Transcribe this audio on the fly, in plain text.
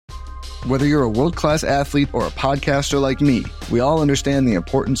Whether you're a world-class athlete or a podcaster like me, we all understand the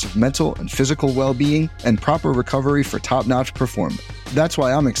importance of mental and physical well-being and proper recovery for top-notch performance. That's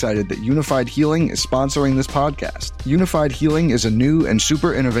why I'm excited that Unified Healing is sponsoring this podcast. Unified Healing is a new and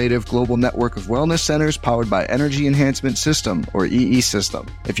super innovative global network of wellness centers powered by Energy Enhancement System, or EE System.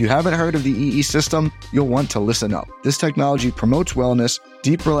 If you haven't heard of the EE System, you'll want to listen up. This technology promotes wellness,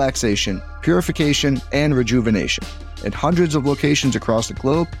 deep relaxation, purification, and rejuvenation. In hundreds of locations across the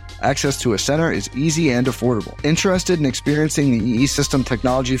globe, access to a center is easy and affordable. Interested in experiencing the EE System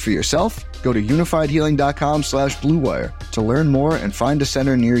technology for yourself? Go to unifiedhealing.com/bluewire to learn more and find a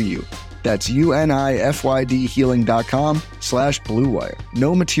center near you. That's unifydhealing.com/bluewire.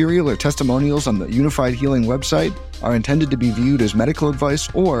 No material or testimonials on the Unified Healing website are intended to be viewed as medical advice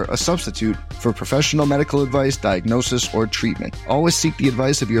or a substitute for professional medical advice, diagnosis, or treatment. Always seek the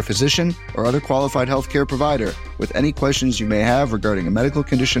advice of your physician or other qualified healthcare provider with any questions you may have regarding a medical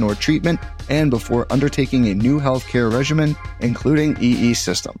condition or treatment and before undertaking a new healthcare regimen, including EE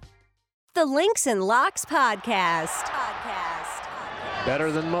System. The Links and Locks Podcast.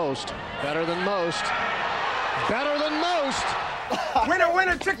 Better than most. Better than most. Better than most. Winner,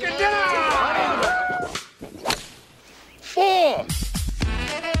 winner, chicken dinner! 4.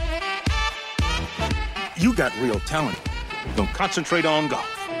 You got real talent. Don't concentrate on golf.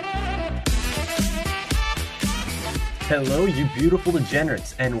 Hello, you beautiful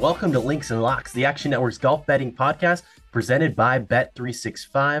degenerates, and welcome to Links and Locks, the Action Network's golf betting podcast presented by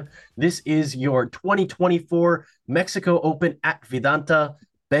Bet365. This is your 2024 Mexico Open at Vidanta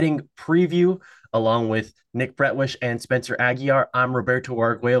betting preview, along with Nick Bretwish and Spencer Aguiar. I'm Roberto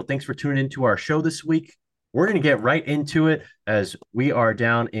Arguello. Thanks for tuning into our show this week. We're going to get right into it as we are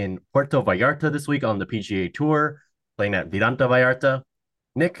down in Puerto Vallarta this week on the PGA Tour, playing at Vidanta Vallarta.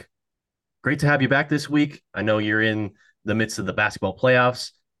 Nick, great to have you back this week. I know you're in the midst of the basketball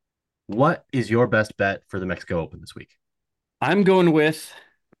playoffs. What is your best bet for the Mexico Open this week? I'm going with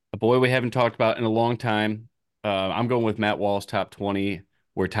a boy we haven't talked about in a long time. I'm going with Matt Wallace, top 20,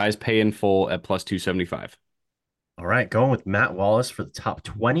 where ties pay in full at plus 275. All right, going with Matt Wallace for the top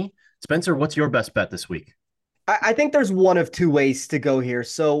 20. Spencer, what's your best bet this week? I think there's one of two ways to go here.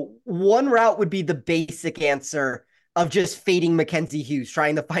 So one route would be the basic answer of just fading Mackenzie Hughes,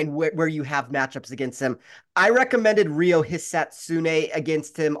 trying to find where you have matchups against him. I recommended Ryo Hisatsune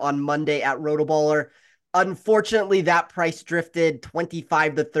against him on Monday at Rotoballer. Unfortunately, that price drifted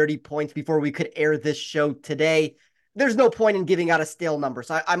 25 to 30 points before we could air this show today. There's no point in giving out a stale number.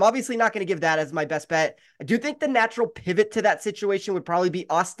 So I'm obviously not going to give that as my best bet. I do think the natural pivot to that situation would probably be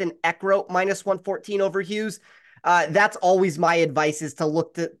Austin Eckroat minus 114 over Hughes. That's always my advice, is to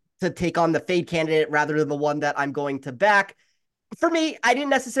look to take on the fade candidate rather than the one that I'm going to back. For me, I didn't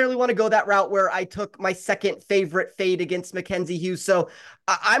necessarily want to go that route where I took my second favorite fade against Mackenzie Hughes. So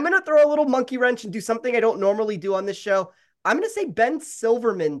I'm going to throw a little monkey wrench and do something I don't normally do on this show. I'm going to say Ben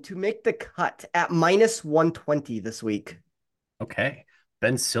Silverman to make the cut at minus 120 this week. Okay.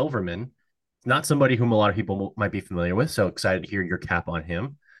 Ben Silverman, not somebody whom a lot of people might be familiar with. So excited to hear your cap on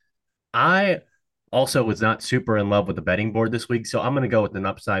him. I also was not super in love with the betting board this week. So I'm going to go with an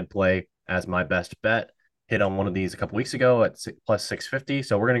upside play as my best bet. Hit on one of these a couple weeks ago at plus 650.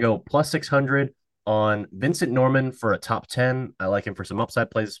 So we're going to go plus 600 on Vincent Norman for a top 10. I like him for some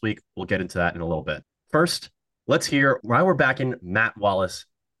upside plays this week. We'll get into that in a little bit. First, let's hear why we're backing Matt Wallace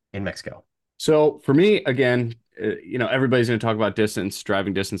in Mexico. So for me, again, everybody's going to talk about distance,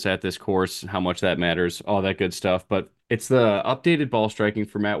 driving distance at this course, how much that matters, all that good stuff. But it's the updated ball striking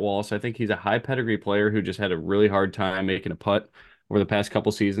for Matt Wallace. I think he's a high pedigree player who just had a really hard time making a putt over the past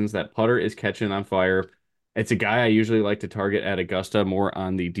couple seasons. That putter is catching on fire. It's a guy I usually like to target at Augusta, more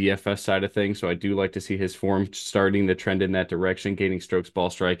on the DFS side of things. So I do like to see his form starting to trend in that direction, gaining strokes ball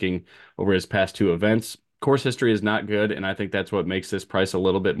striking over his past two events. Course history is not good, and I think that's what makes this price a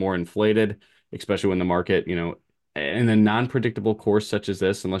little bit more inflated, especially when the market, in a non-predictable course such as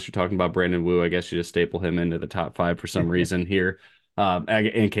this, unless you're talking about Brandon Wu, I guess you just staple him into the top 5 for some reason here,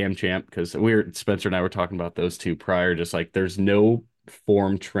 and Cam Champ, because Spencer and I were talking about those two prior, just like there's no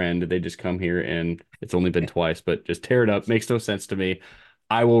form trend. They just come here and it's only been twice, but just tear it up. Makes no sense to me.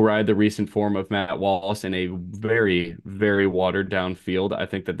 I will ride the recent form of Matt Wallace in a very, very watered down field. I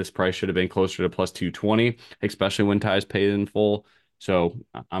think that this price should have been closer to plus 220, especially when ties paid in full. So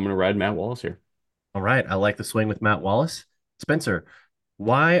I'm going to ride Matt Wallace here. All right. I like the swing with Matt Wallace. Spencer,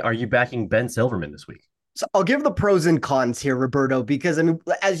 why are you backing Ben Silverman this week? So I'll give the pros and cons here, Roberto, because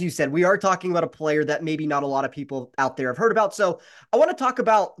as you said, we are talking about a player that maybe not a lot of people out there have heard about. So I want to talk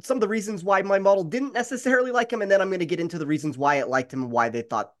about some of the reasons why my model didn't necessarily like him. And then I'm going to get into the reasons why it liked him and why they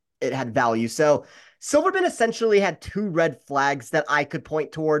thought it had value. So Silverman essentially had two red flags that I could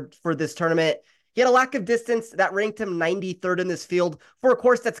point toward for this tournament. He had a lack of distance that ranked him 93rd in this field for a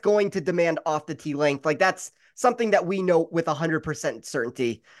course that's going to demand off the tee length. Like that's something that we know with 100%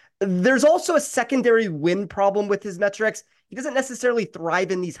 certainty. There's also a secondary wind problem with his metrics. He doesn't necessarily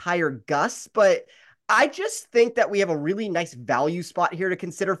thrive in these higher gusts, but I just think that we have a really nice value spot here to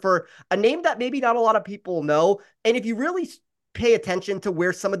consider for a name that maybe not a lot of people know. And if you really pay attention to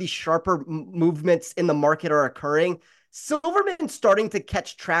where some of these sharper movements in the market are occurring, Silverman's starting to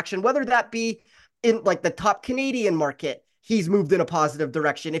catch traction, whether that be in like the top Canadian market. He's moved in a positive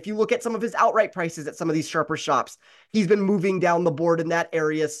direction. If you look at some of his outright prices at some of these sharper shops, he's been moving down the board in that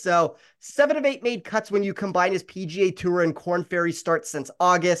area. So 7 of 8 made cuts when you combine his PGA Tour and Korn Ferry starts since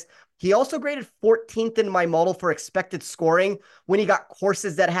August. He also graded 14th in my model for expected scoring when he got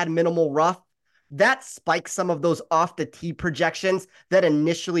courses that had minimal rough. That spiked some of those off the tee projections that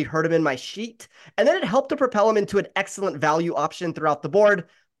initially hurt him in my sheet. And then it helped to propel him into an excellent value option throughout the board.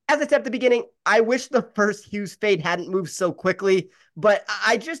 As I said at the beginning, I wish the first Hughes fade hadn't moved so quickly, but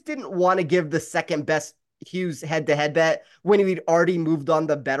I just didn't want to give the second best Hughes head-to-head bet when he'd already moved on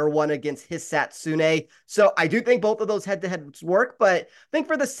the better one against his Satsune. So I do think both of those head-to-heads work, but I think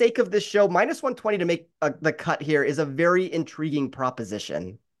for the sake of this show, minus 120 to make the cut here is a very intriguing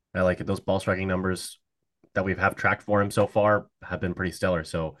proposition. I like it. Those ball striking numbers that we have tracked for him so far have been pretty stellar.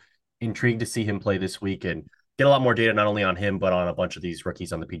 So intrigued to see him play this week and get a lot more data, not only on him, but on a bunch of these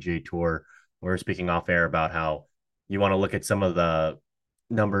rookies on the PGA Tour. We were speaking off air about how you want to look at some of the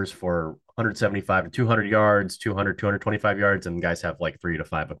numbers for 175 to 200 yards, 200, 225 yards, and guys have like 3 to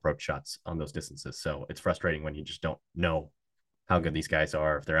 5 approach shots on those distances. So it's frustrating when you just don't know how good these guys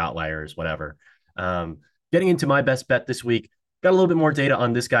are, if they're outliers, whatever. Getting into my best bet this week, got a little bit more data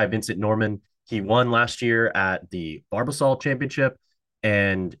on this guy, Vincent Norman. He won last year at the Barbasol Championship,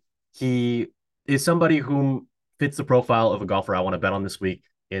 and he is somebody whom fits the profile of a golfer I want to bet on this week,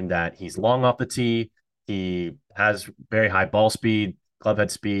 in that he's long off the tee. He has very high ball speed,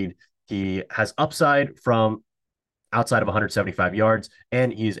 clubhead speed. He has upside from outside of 175 yards,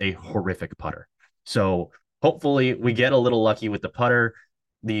 and he's a horrific putter. So hopefully we get a little lucky with the putter.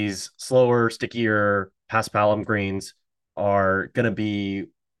 These slower, stickier paspalum greens are going to be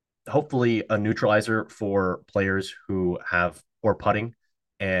hopefully a neutralizer for players who have poor putting.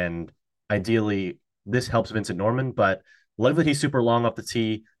 And ideally, this helps Vincent Norman, but love that he's super long off the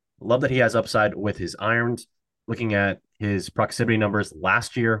tee. Love that he has upside with his irons. Looking at his proximity numbers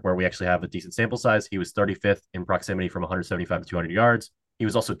last year, where we actually have a decent sample size, he was 35th in proximity from 175 to 200 yards. He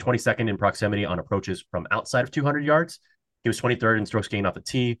was also 22nd in proximity on approaches from outside of 200 yards. He was 23rd in strokes gained off the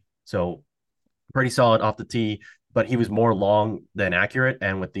tee, so pretty solid off the tee, but he was more long than accurate.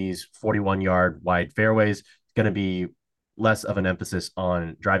 And with these 41-yard wide fairways, it's going to be less of an emphasis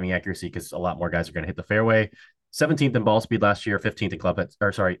on driving accuracy because a lot more guys are going to hit the fairway. 17th in ball speed last year, 15th in clubhead,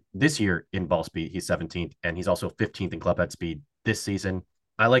 or sorry, this year in ball speed, he's 17th, and he's also 15th in clubhead speed this season.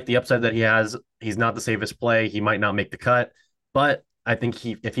 I like the upside that he has. He's not the safest play. He might not make the cut, but I think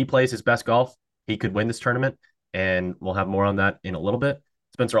if he plays his best golf, he could win this tournament, and we'll have more on that in a little bit.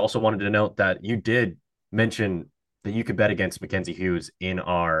 Spencer also wanted to note that you did mention that you could bet against Mackenzie Hughes in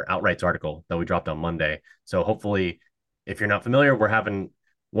our outrights article that we dropped on Monday. So hopefully, if you're not familiar, we're having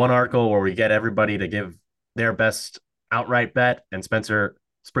one article where we get everybody to give their best outright bet, and Spencer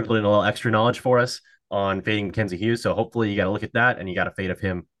sprinkled in a little extra knowledge for us on fading Mackenzie Hughes. So hopefully you got to look at that and you got a fade of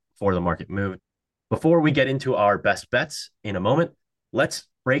him for the market move. Before we get into our best bets in a moment, let's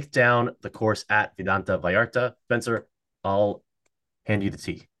break down the course at Vidanta Vallarta. Spencer, I'll hand you the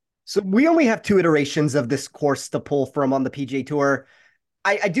tee. So we only have 2 iterations of this course to pull from on the PGA Tour.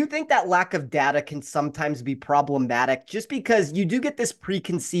 I do think that lack of data can sometimes be problematic just because you do get this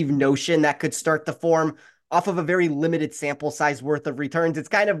preconceived notion that could start to form off of a very limited sample size worth of returns. It's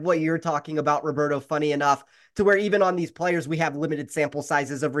kind of what you're talking about, Roberto, funny enough, to where even on these players, we have limited sample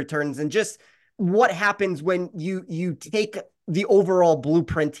sizes of returns, and just what happens when you take the overall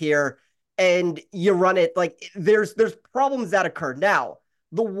blueprint here and you run it. Like there's problems that occur. Now,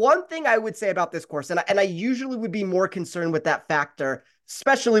 the one thing I would say about this course, and I usually would be more concerned with that factor,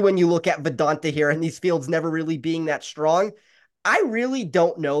 especially when you look at Vidanta here and these fields never really being that strong. I really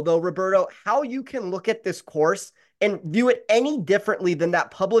don't know, though, Roberto, how you can look at this course and view it any differently than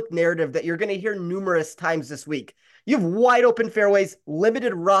that public narrative that you're going to hear numerous times this week. You have wide open fairways,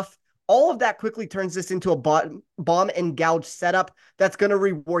 limited rough. All of that quickly turns this into a bomb and gouge setup that's going to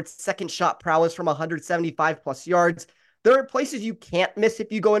reward second shot prowess from 175 plus yards. There are places you can't miss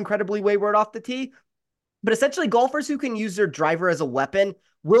if you go incredibly wayward off the tee, but essentially golfers who can use their driver as a weapon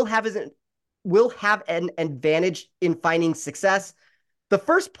will have an advantage in finding success. The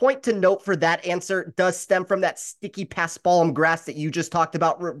first point to note for that answer does stem from that sticky paspalum grass that you just talked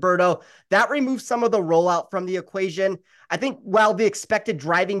about, Roberto. That removes some of the rollout from the equation. I think while the expected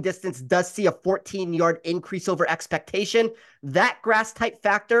driving distance does see a 14-yard increase over expectation, that grass type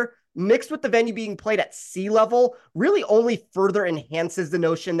factor mixed with the venue being played at sea level really only further enhances the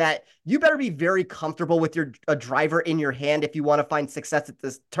notion that you better be very comfortable with a driver in your hand if you want to find success at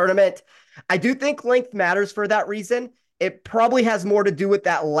this tournament. I do think length matters for that reason. It probably has more to do with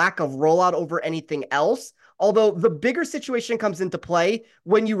that lack of rollout over anything else. Although the bigger situation comes into play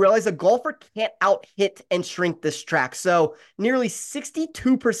when you realize a golfer can't out hit and shrink this track. So nearly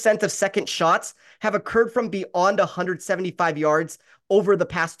 62% of second shots have occurred from beyond 175 yards over the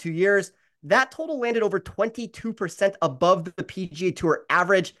past 2 years. That total landed over 22% above the PGA Tour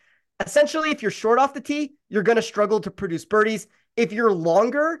average. Essentially, if you're short off the tee, you're going to struggle to produce birdies. If you're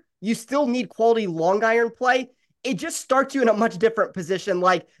longer, you still need quality long iron play. It just starts you in a much different position.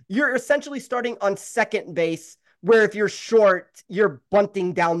 Like you're essentially starting on second base, where if you're short, you're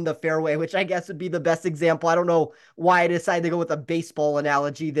bunting down the fairway, which I guess would be the best example. I don't know why I decided to go with a baseball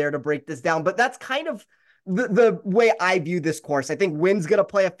analogy there to break this down, but that's kind of the way I view this course. I think wind's going to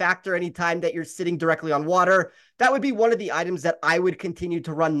play a factor anytime that you're sitting directly on water. That would be one of the items that I would continue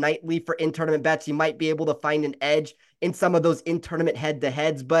to run nightly for in-tournament bets. You might be able to find an edge in some of those in-tournament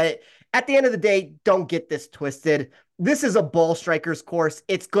head-to-heads, but at the end of the day, don't get this twisted. This is a ball striker's course.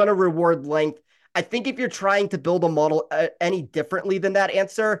 It's going to reward length. I think if you're trying to build a model any differently than that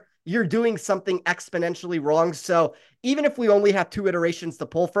answer, you're doing something exponentially wrong. So even if we only have 2 iterations to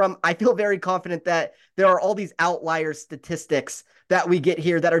pull from, I feel very confident that there are all these outlier statistics that we get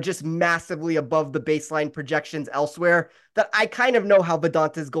here that are just massively above the baseline projections elsewhere that I kind of know how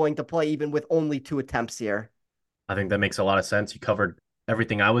Vidanta is going to play even with only 2 attempts here. I think that makes a lot of sense. You covered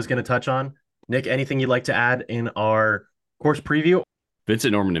everything I was going to touch on. Nick, anything you'd like to add in our course preview?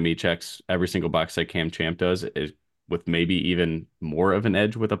 Vincent Norman to me checks every single box that Cam Champ does, with maybe even more of an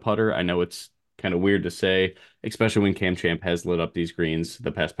edge with a putter. I know it's kind of weird to say, especially when Cam Champ has lit up these greens,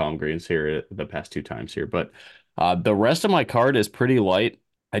 the past palm greens here, the past 2 times here. But the rest of my card is pretty light.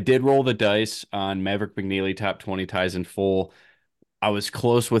 I did roll the dice on Maverick McNeely top 20 ties in full. I was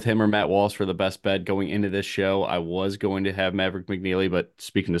close with him or Matt Wallace for the best bet going into this show. I was going to have Maverick McNeely, but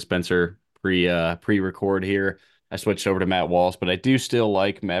speaking to Spencer pre-record here, I switched over to Matt Wallace, but I do still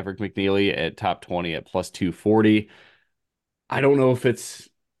like Maverick McNeely at top 20 at plus 240. I don't know if it's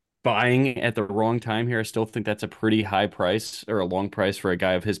buying at the wrong time here. I still think that's a pretty high price or a long price for a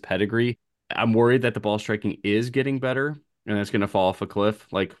guy of his pedigree. I'm worried that the ball striking is getting better and that's going to fall off a cliff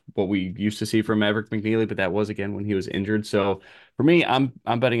like what we used to see from Maverick McNeely, but that was again when he was injured. So for me, I'm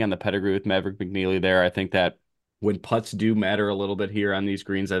betting on the pedigree with Maverick McNeely there. I think that when putts do matter a little bit here on these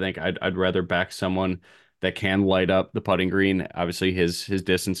greens, I think I'd rather back someone that can light up the putting green. Obviously, his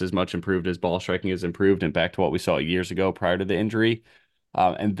distance is much improved, his ball striking is improved, and back to what we saw years ago prior to the injury.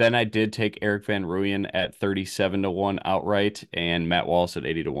 And then I did take Eric Van Rooyen at 37-1 outright and Matt Wallace at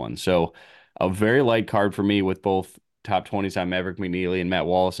 80-1. So a very light card for me with both top 20s on Maverick McNeely and Matt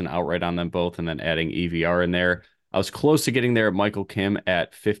Wallace and outright on them both, and then adding EVR in there. I was close to getting there at Michael Kim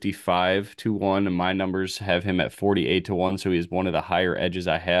at 55-1, and my numbers have him at 48-1, so he's one of the higher edges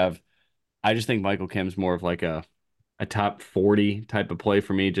I have. I just think Michael Kim's more of like a top 40 type of play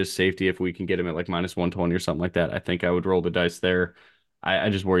for me, just safety. If we can get him at like minus 120 or something like that, I think I would roll the dice there. I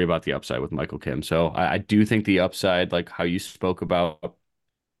just worry about the upside with Michael Kim. So I do think the upside, like how you spoke about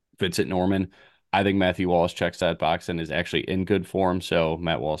Vincent Norman, I think Matthew Wallace checks that box and is actually in good form. So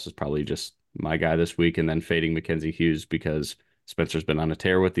Matt Wallace is probably just my guy this week, and then fading Mackenzie Hughes because Spencer's been on a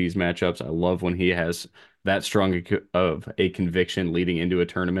tear with these matchups. I love when he has that strong of a conviction leading into a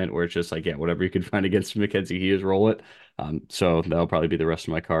tournament where it's just like, yeah, whatever you can find against Mackenzie Hughes, roll it. So that'll probably be the rest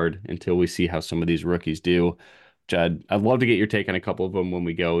of my card until we see how some of these rookies do. I'd love to get your take on a couple of them when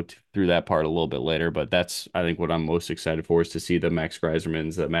we go through that part a little bit later, but that's, I think, what I'm most excited for is to see the Max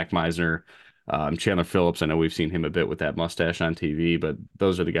Greisermans, the Mac Meisner, Chandler Phillips. I know we've seen him a bit with that mustache on TV, but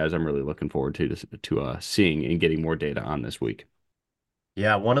those are the guys I'm really looking forward to seeing and getting more data on this week.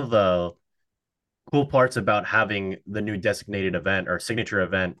 Yeah, one of the cool parts about having the new designated event or signature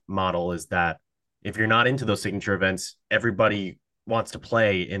event model is that if you're not into those signature events, everybody wants to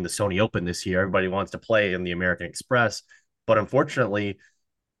play in the Sony Open this year. Everybody wants to play in the American Express. But unfortunately,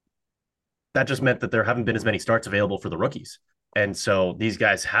 that just meant that there haven't been as many starts available for the rookies. And so these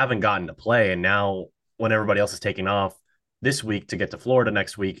guys haven't gotten to play. And now when everybody else is taking off this week to get to Florida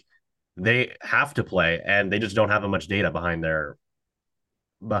next week, they have to play, and they just don't have much data behind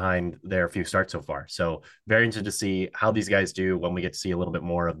their few starts so far. So very interested to see how these guys do when we get to see a little bit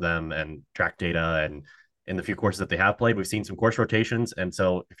more of them and track data and in the few courses that they have played. We've seen some course rotations. And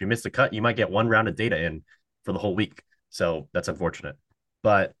so if you miss the cut, you might get one round of data in for the whole week. So that's unfortunate.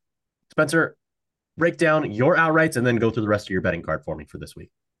 But Spencer, break down your outrights and then go through the rest of your betting card for me for this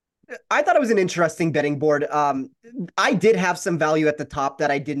week. I thought it was an interesting betting board. I did have some value at the top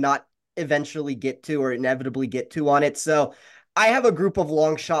that I did not eventually get to or inevitably get to on it. So I have a group of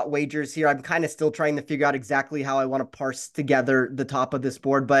long shot wagers here. I'm kind of still trying to figure out exactly how I want to parse together the top of this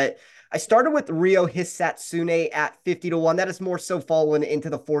board, but I started with Ryo Hisatsune at 50 to 1. That has more so fallen into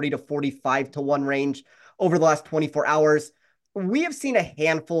the 40 to 45 to 1 range over the last 24 hours. We have seen a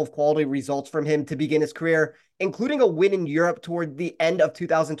handful of quality results from him to begin his career, including a win in Europe toward the end of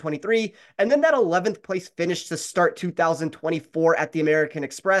 2023, and then that 11th place finish to start 2024 at the American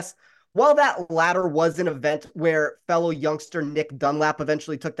Express. While that latter was an event where fellow youngster Nick Dunlap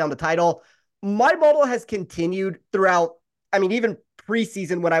eventually took down the title, my model has continued throughout, even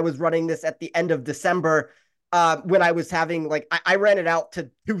preseason when I was running this at the end of December, when I was having, I ran it out to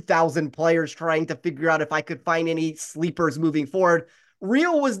 2,000 players trying to figure out if I could find any sleepers moving forward.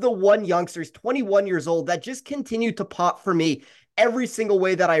 Ryo was the one youngster, he's 21 years old, that just continued to pop for me every single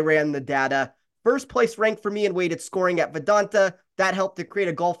way that I ran the data. First place rank for me in weighted scoring at Vidanta. That helped to create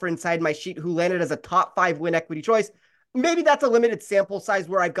a golfer inside my sheet who landed as a top 5 win equity choice. Maybe that's a limited sample size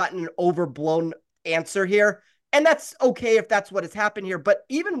where I've gotten an overblown answer here. And that's okay if that's what has happened here. But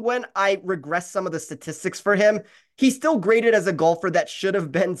even when I regress some of the statistics for him, he's still graded as a golfer that should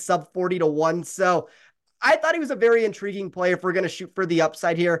have been sub 40 to 1. So I thought he was a very intriguing play if we're going to shoot for the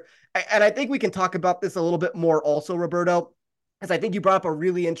upside here. And I think we can talk about this a little bit more also, Roberto, because I think you brought up a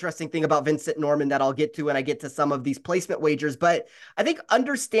really interesting thing about Vincent Norman that I'll get to when I get to some of these placement wagers. But I think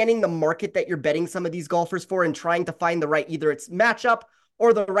understanding the market that you're betting some of these golfers for and trying to find the right, either it's matchup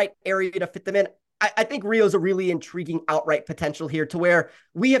or the right area to fit them in, I think Rio's a really intriguing outright potential here, to where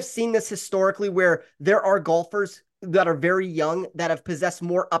we have seen this historically where there are golfers that are very young that have possessed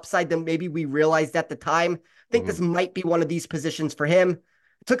more upside than maybe we realized at the time. I think this might be one of these positions for him.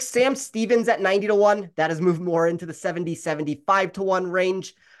 Took Sam Stevens at 90 to 1. That has moved more into the 70, 75 to 1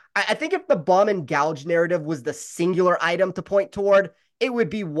 range. I think if the bum and gouge narrative was the singular item to point toward, it would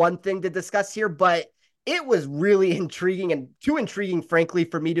be one thing to discuss here, but it was really intriguing, and too intriguing, frankly,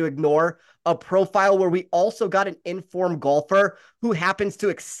 for me to ignore a profile where we also got an informed golfer who happens to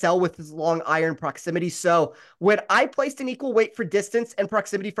excel with his long iron proximity. So when I placed an equal weight for distance and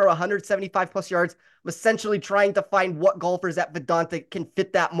proximity for 175 plus yards, I'm essentially trying to find what golfers at Vidanta can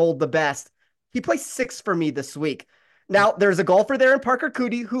fit that mold the best. He placed 6 for me this week. Now, there's a golfer there in Parker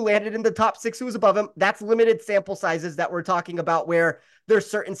Cootie who landed in the top 6 who was above him. That's limited sample sizes that we're talking about, where there's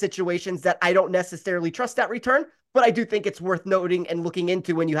certain situations that I don't necessarily trust that return, but I do think it's worth noting and looking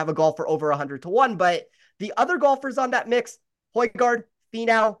into when you have a golfer over 100 to 1. But the other golfers on that mix, Højgaard,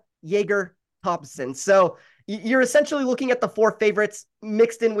 Finau, Jaeger, Thompson. So you're essentially looking at the 4 favorites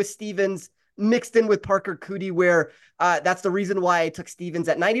mixed in with Stevens, mixed in with Parker Cootie, where that's the reason why I took Stevens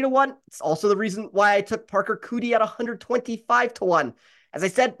at 90 to 1. It's also the reason why I took Parker Cootie at 125 to 1. As I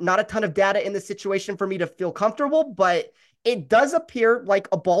said, not a ton of data in this situation for me to feel comfortable, but it does appear like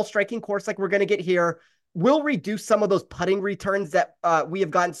a ball striking course like we're going to get here will reduce some of those putting returns that we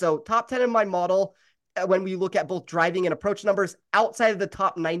have gotten. So top 10 in my model, when we look at both driving and approach numbers, outside of the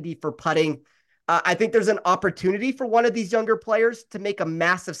top 90 for putting. I think there's an opportunity for one of these younger players to make a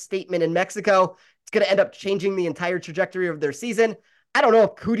massive statement in Mexico. It's going to end up changing the entire trajectory of their season. I don't know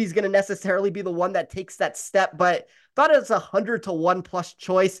if Cootie's going to necessarily be the one that takes that step, but thought it's 100 to 1 plus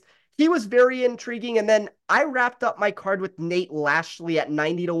choice. He was very intriguing. And then I wrapped up my card with Nate Lashley at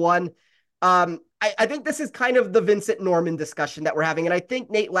 90 to 1. I think this is kind of the Vincent Norman discussion that we're having. And I think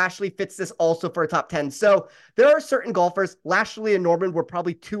Nate Lashley fits this also for a top 10. So there are certain golfers, Lashley and Norman were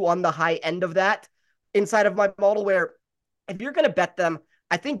probably 2 on the high end of that inside of my model, where if you're going to bet them,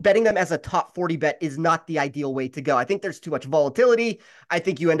 I think betting them as a top 40 bet is not the ideal way to go. I think there's too much volatility. I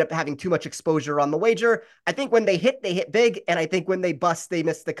think you end up having too much exposure on the wager. I think when they hit big. And I think when they bust, they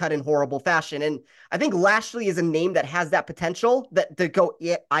miss the cut in horrible fashion. And I think Lashley is a name that has that potential that to go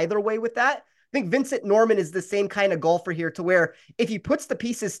either way with that. I think Vincent Norman is the same kind of golfer here, to where if he puts the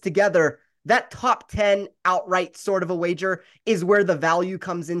pieces together, that top 10 outright sort of a wager is where the value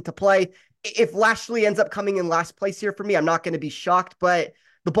comes into play. If Lashley ends up coming in last place here for me, I'm not going to be shocked, but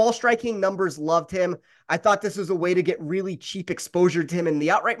the ball striking numbers loved him. I thought this was a way to get really cheap exposure to him in the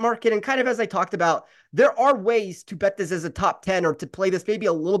outright market. And kind of as I talked about, there are ways to bet this as a top 10 or to play this maybe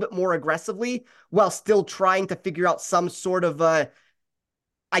a little bit more aggressively while still trying to figure out some sort of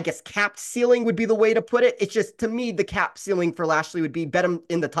capped ceiling would be the way to put it. It's just, to me, the cap ceiling for Lashley would be bet him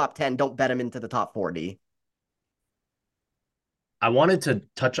in the top 10. Don't bet him into the top 40. I wanted to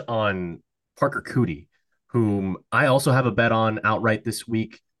touch on Parker Cootie. whom I also have a bet on outright this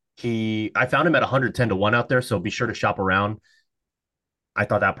week. I found him at 110 to 1 out there, so be sure to shop around. I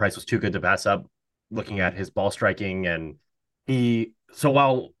thought that price was too good to pass up looking at his ball striking. And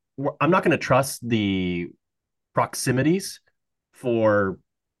while I'm not going to trust the proximities for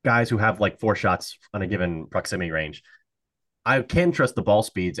guys who have like 4 shots on a given proximity range, I can trust the ball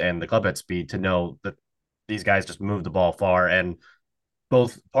speeds and the club head speed to know that these guys just move the ball far. And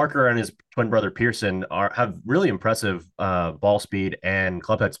both Parker and his twin brother Pearson have really impressive ball speed and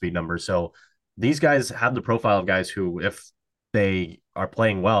club head speed numbers. So these guys have the profile of guys who, if they are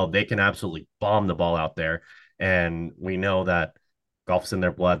playing well, they can absolutely bomb the ball out there. And we know that golf's in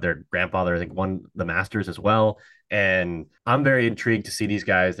their blood. Their grandfather, I think, won the Masters as well. And I'm very intrigued to see these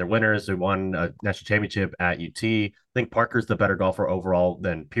guys. They're winners. They won a national championship at UT. I think Parker's the better golfer overall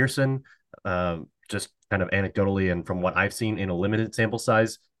than Pearson. Just kind of anecdotally and from what I've seen in a limited sample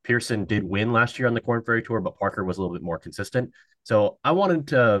size, Pearson did win last year on the Corn Ferry Tour, but Parker was a little bit more consistent. So I wanted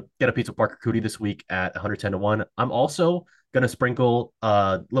to get a piece of Parker Cootie this week at 110 to 1. I'm also going to sprinkle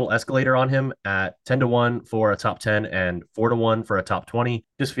a little escalator on him at 10 to 1 for a top 10 and 4 to 1 for a top 20.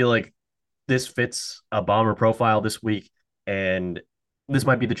 Just feel like this fits a bomber profile this week, and this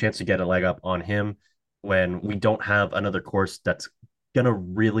might be the chance to get a leg up on him when we don't have another course that's going to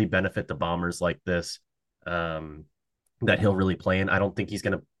really benefit the bombers like this, that he'll really play in. I don't think he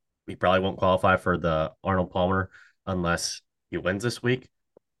probably won't qualify for the Arnold Palmer unless he wins this week.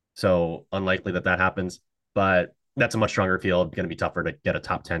 So unlikely that happens, but that's a much stronger field. Going to be tougher to get a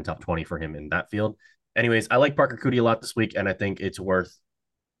top 10, top 20 for him in that field. Anyways, I like Parker Cootie a lot this week, and I think it's worth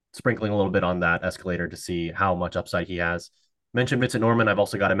sprinkling a little bit on that escalator to see how much upside he has. Mentioned Vincent Norman. I've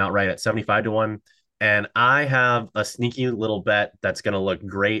also got him outright at 75 to 1. And I have a sneaky little bet that's going to look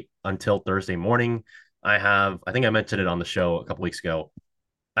great until Thursday morning. I think I mentioned it on the show a couple weeks ago.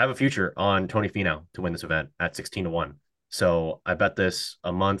 I have a future on Tony Finau to win this event at 16 to 1. So I bet this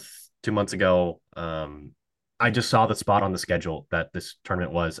a month, 2 months ago. I just saw the spot on the schedule that this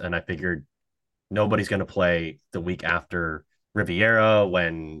tournament was, and I figured nobody's going to play the week after Riviera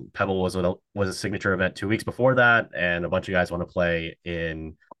when Pebble was a signature event 2 weeks before that, and a bunch of guys want to play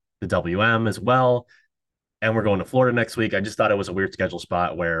in the WM as well. And we're going to Florida next week. I just thought it was a weird schedule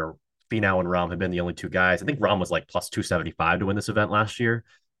spot where Finau and Rahm have been the only two guys. I think Rahm was like plus 275 to win this event last year,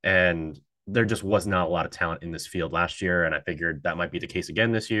 and there just was not a lot of talent in this field last year. And I figured that might be the case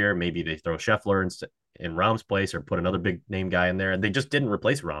again this year. Maybe they throw Scheffler in Rahm's place or put another big name guy in there. And they just didn't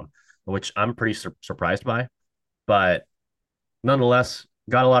replace Rahm, which I'm pretty surprised by. But nonetheless,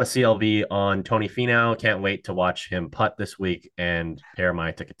 got a lot of CLV on Tony Finau. Can't wait to watch him putt this week and tear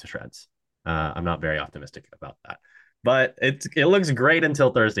my ticket to shreds. I'm not very optimistic about that, but it looks great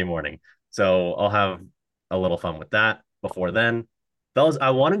until Thursday morning. So I'll have a little fun with that before then. Fellas, I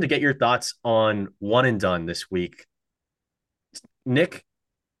wanted to get your thoughts on one and done this week. Nick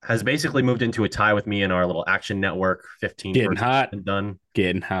has basically moved into a tie with me in our little Action Network 15 Getting hot and done.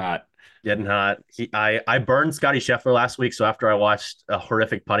 Getting hot. I burned Scotty Scheffler last week, so after I watched a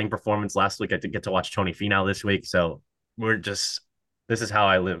horrific putting performance last week, I did get to watch Tony Finau this week. So this is how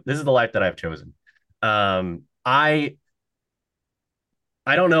I live. This is the life that I've chosen. I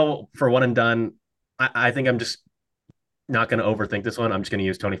don't know for one and done. I think I'm just not going to overthink this one. I'm just going to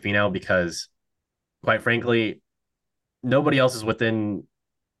use Tony Finau because, quite frankly, nobody else is within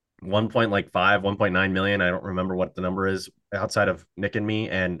 1.9 million. I don't remember what the number is outside of Nick and me.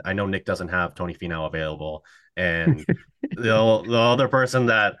 And I know Nick doesn't have Tony Finau available. And the other person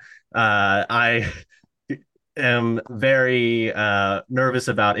that I am very nervous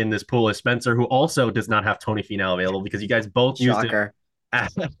about in this pool is Spencer, who also does not have Tony Finau available because you guys both used him.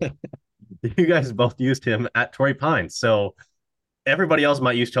 You guys both used him at Torrey Pines. So everybody else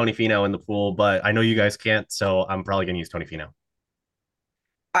might use Tony Finau in the pool, but I know you guys can't. So I'm probably going to use Tony Finau.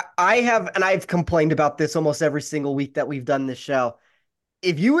 I've complained about this almost every single week that we've done this show.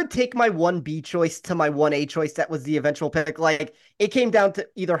 If you would take my 1B choice to my 1A choice, that was the eventual pick. Like, it came down to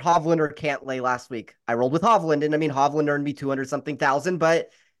either Hovland or Cantlay last week. I rolled with Hovland, and I mean, Hovland earned me 200 something thousand,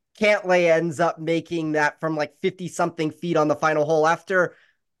 but Cantlay ends up making that from like 50 something feet on the final hole after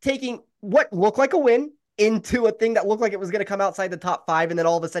taking what looked like a win into a thing that looked like it was going to come outside the top 5. And then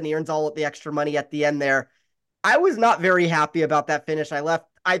all of a sudden he earns all of the extra money at the end there. I was not very happy about that finish.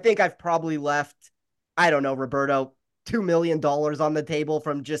 I think I've probably left, I don't know, Roberto, $2 million on the table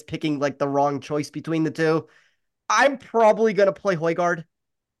from just picking like the wrong choice between the two. I'm probably going to play Højgaard.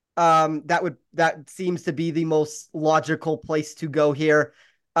 That seems to be the most logical place to go here.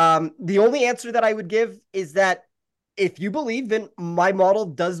 The only answer that I would give is that if you believe, then my model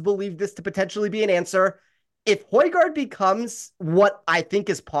does believe this to potentially be an answer. If Højgaard becomes what I think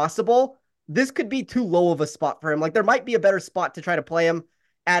is possible, this could be too low of a spot for him. Like there might be a better spot to try to play him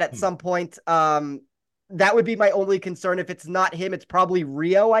at some point. That would be my only concern. If it's not him, it's probably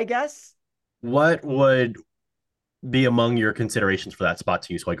Rio, I guess. What would be among your considerations for that spot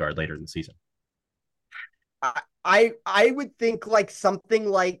to use Højgaard later in the season? I would think like something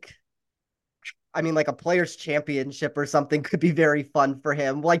like, I mean, like a players championship or something could be very fun for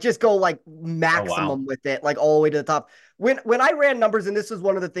him. Like just go like maximum with it, like all the way to the top. When I ran numbers, and this was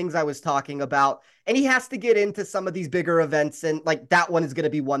one of the things I was talking about, and he has to get into some of these bigger events, and like that one is going to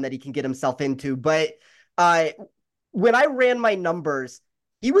be one that he can get himself into. But when I ran my numbers,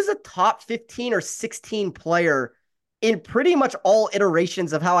 he was a top 15 or 16 player in pretty much all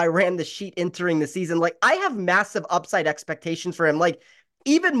iterations of how I ran the sheet entering the season. Like I have massive upside expectations for him. Like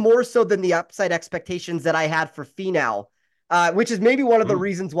even more so than the upside expectations that I had for Finau, which is maybe one of the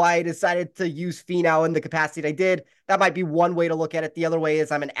reasons why I decided to use Finau in the capacity I did. That might be one way to look at it. The other way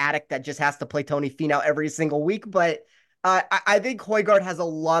is I'm an addict that just has to play Tony Finau every single week. But I think Højgaard has a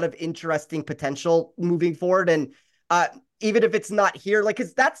lot of interesting potential moving forward. And even if it's not here, like,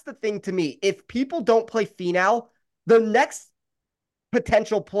 because that's the thing to me. If people don't play Finau, the next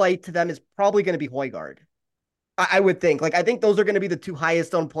potential play to them is probably going to be Højgaard. I would think. Like, I think those are going to be the two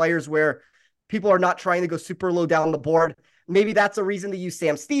highest owned players where people are not trying to go super low down the board. Maybe that's a reason to use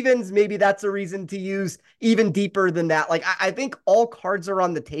Sam Stevens. Maybe that's a reason to use even deeper than that. Like, I think all cards are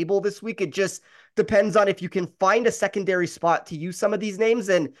on the table this week. It just depends on if you can find a secondary spot to use some of these names.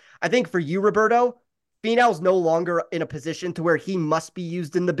 And I think for you, Roberto, Finau's no longer in a position to where he must be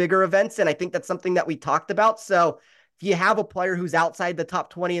used in the bigger events. And I think that's something that we talked about. So if you have a player who's outside the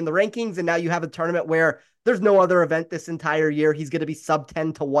top 20 in the rankings, and now you have a tournament where there's no other event this entire year, he's going to be sub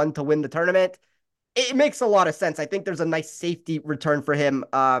 10 to 1 to win the tournament. It makes a lot of sense. I think there's a nice safety return for him.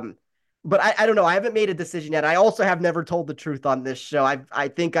 But I don't know. I haven't made a decision yet. I also have never told the truth on this show. I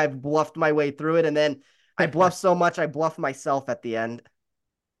think I've bluffed my way through it. And then I bluff so much, I bluff myself at the end.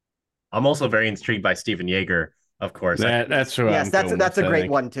 I'm also very intrigued by Steven Yeager, of course. That's who yes, I'm that's a great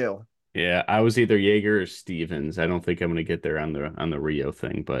one too. Yeah, I was either Yeager or Stevens. I don't think I'm going to get there on the Rio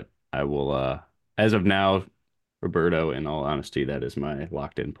thing, but I will. As of now, Roberto. In all honesty, that is my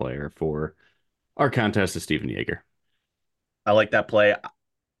locked in player for our contest is Steven Yeager. I like that play.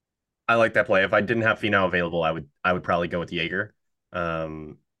 If I didn't have Finau available, I would probably go with Yeager,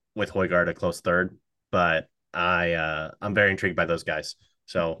 with Højgaard a close third. But I'm very intrigued by those guys.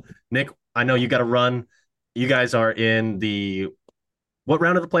 So Nick, I know you got to run. You guys are in what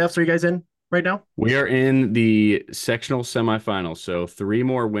round of the playoffs are you guys in right now? We are in the sectional semifinals. So 3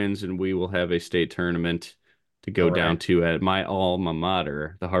 more wins and we will have a state tournament to go down to at my alma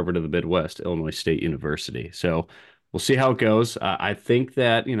mater, the Harvard of the Midwest, Illinois State University. So we'll see how it goes. I think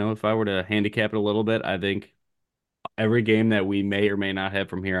that, if I were to handicap it a little bit, I think every game that we may or may not have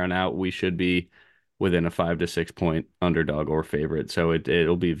from here on out, we should be within a 5 to 6 point underdog or favorite. So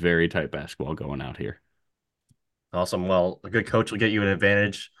it'll be very tight basketball going out here. Awesome. Well, a good coach will get you an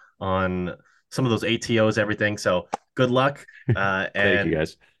advantage on some of those ATOs, everything. So good luck. Thank you,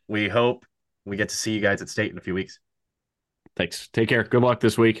 guys. We hope we get to see you guys at state in a few weeks. Thanks. Take care. Good luck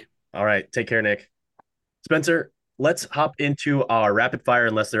this week. All right. Take care, Nick. Spencer, let's hop into our rapid fire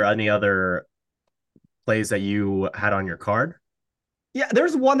unless there are any other plays that you had on your card. Yeah,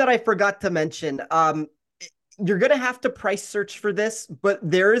 there's one that I forgot to mention. You're going to have to price search for this, but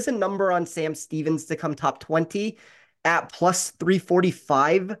there is a number on Sam Stevens to come top 20 at plus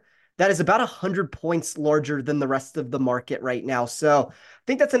 345. That is about 100 points larger than the rest of the market right now. So I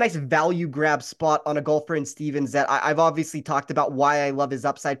think that's a nice value grab spot on a golfer in Stevens that I've obviously talked about why I love his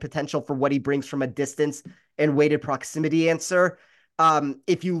upside potential for what he brings from a distance and weighted proximity answer.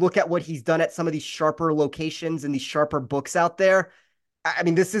 If you look at what he's done at some of these sharper locations and these sharper books out there, I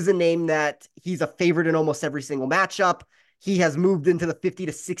mean, this is a name that he's a favorite in almost every single matchup. He has moved into the 50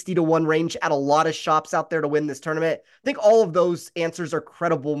 to 60 to 1 range at a lot of shops out there to win this tournament. I think all of those answers are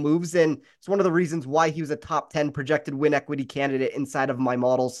credible moves, and it's one of the reasons why he was a top 10 projected win equity candidate inside of my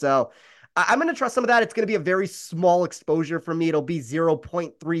model. So I'm going to trust some of that. It's going to be a very small exposure for me. It'll be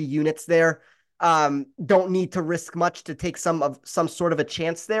 0.3 units there. Don't need to risk much to take some sort of a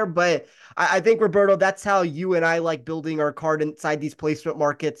chance there. But I think, Roberto, that's how you and I like building our card inside these placement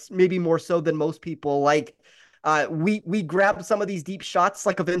markets, maybe more so than most people. Like, we grab some of these deep shots,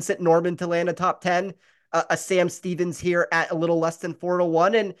 like a Vincent Norman to land a top 10, a Sam Stevens here at a little less than 4 to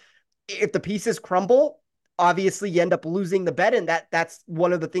 1. And if the pieces crumble, obviously you end up losing the bet. And that's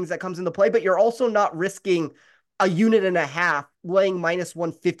one of the things that comes into play, but you're also not risking a unit and a half laying minus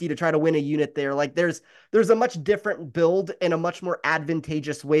 150 to try to win a unit there. Like there's a much different build and a much more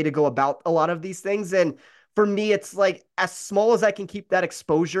advantageous way to go about a lot of these things. And for me, it's like as small as I can keep that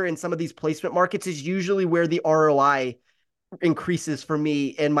exposure in some of these placement markets is usually where the ROI increases for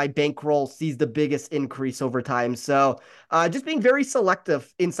me and my bankroll sees the biggest increase over time. So just being very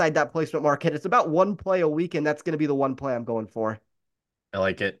selective inside that placement market. It's about one play a week, and that's going to be the one play I'm going for. I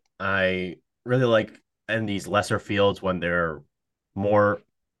like it. I really like in these lesser fields when there are more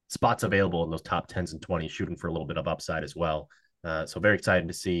spots available in those top 10s and 20s, shooting for a little bit of upside as well. So very excited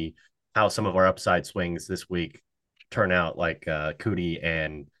to see how some of our upside swings this week turn out, like Cootie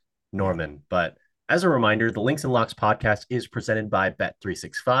and Norman. But as a reminder, the Links and Locks podcast is presented by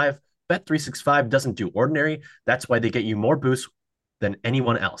Bet365. Bet365 doesn't do ordinary. That's why they get you more boosts than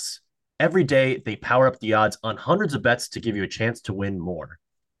anyone else. Every day, they power up the odds on hundreds of bets to give you a chance to win more.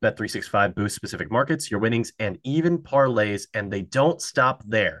 Bet365 boosts specific markets, your winnings, and even parlays, and they don't stop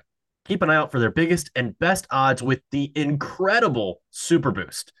there. Keep an eye out for their biggest and best odds with the incredible Super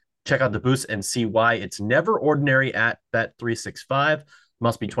Boost. Check out the boost and see why it's never ordinary at Bet365.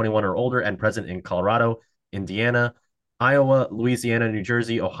 Must be 21 or older and present in Colorado, Indiana, Iowa, Louisiana, New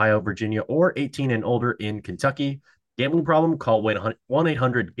Jersey, Ohio, Virginia, or 18 and older in Kentucky. Gambling problem? Call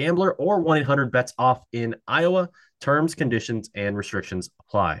 1-800-GAMBLER or 1-800-BETS-OFF in Iowa. Terms, conditions, and restrictions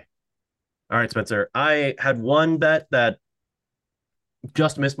apply. All right, Spencer. I had one bet that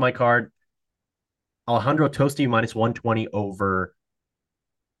just missed my card. Alejandro Tosti minus 120 over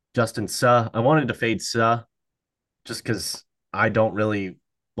Justin Suh. I wanted to fade Suh just because I don't really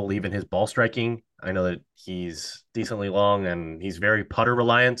believe in his ball striking. I know that he's decently long and he's very putter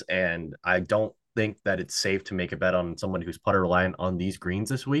reliant, and I don't think that it's safe to make a bet on someone who's putter reliant on these greens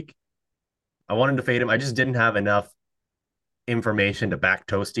this week. I wanted to fade him. I just didn't have enough information to back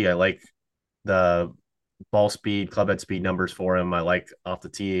Toasty. I like the ball speed, club head speed numbers for him. I like off the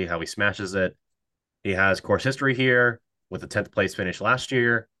tee how he smashes it. He has course history here with a 10th place finish last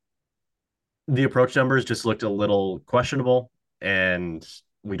year. The approach numbers just looked a little questionable, and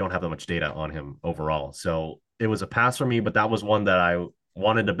we don't have that much data on him overall. So it was a pass for me, but that was one that I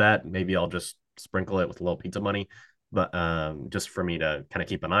wanted to bet. Maybe I'll just sprinkle it with a little pizza money, but just for me to kind of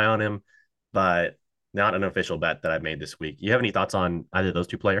keep an eye on him, but not an official bet that I've made this week. You have any thoughts on either of those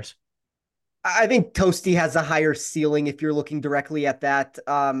two players? I think Toasty has a higher ceiling if you're looking directly at that.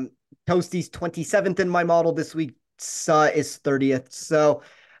 Toasty's 27th in my model this week. Suh is 30th. So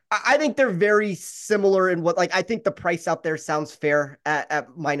I think they're very similar in what, like, I think the price out there sounds fair at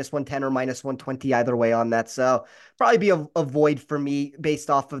minus 110 or minus 120 either way on that. So probably be a void for me based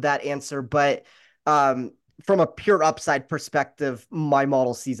off of that answer. But from a pure upside perspective, my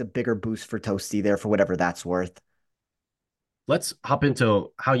model sees a bigger boost for Toasty there for whatever that's worth. Let's hop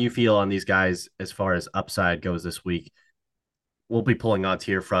into how you feel on these guys as far as upside goes this week. We'll be pulling odds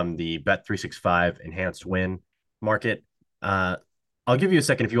here from the Bet365 enhanced win market. I'll give you a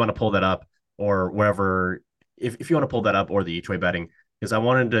second if you want to pull that up or wherever, if you want to pull that up or the each way betting, because I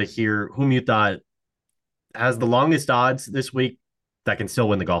wanted to hear whom you thought has the longest odds this week that can still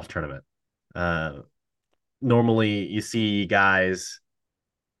win the golf tournament. Normally you see guys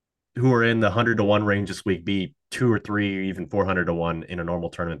who are in the 100-1 range this week be 2 or 3 or even 400-1 in a normal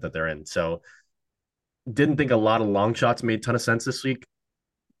tournament that they're in. So didn't think a lot of long shots made a ton of sense this week.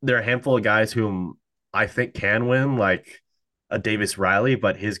 There are a handful of guys whom I think can win, like a Davis Riley,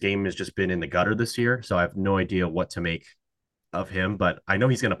 but his game has just been in the gutter this year. So I have no idea what to make of him, but I know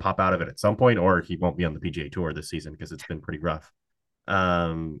he's going to pop out of it at some point, or he won't be on the PGA Tour this season because it's been pretty rough.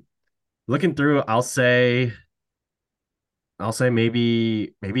 Looking through, I'll say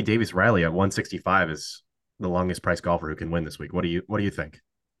maybe Davis Riley at 165 is the longest price golfer who can win this week. What do you think?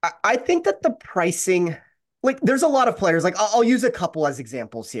 I think that the pricing, like, there's a lot of players. Like, I'll use a couple as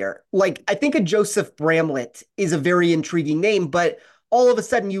examples here. Like, I think a Joseph Bramlett is a very intriguing name, but all of a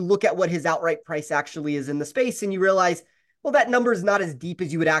sudden you look at what his outright price actually is in the space and you realize, well, that number is not as deep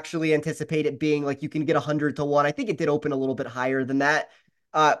as you would actually anticipate it being. Like, you can get 100-1. I think it did open a little bit higher than that.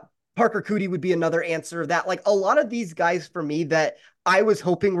 Parker Cootie would be another answer of that. Like, a lot of these guys for me that I was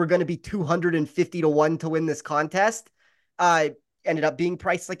hoping were going to be 250-1 to win this contest, ended up being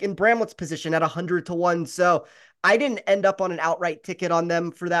priced like in Bramlett's position at 100-1. So I didn't end up on an outright ticket on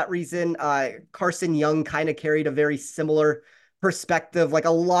them for that reason. Carson Young kind of carried a very similar perspective, like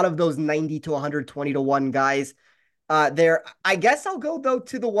a lot of those 90-120-1 guys there. I guess I'll go though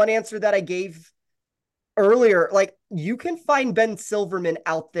to the one answer that I gave earlier. Like, you can find Ben Silverman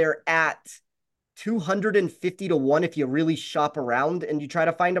out there at 250-1 if you really shop around and you try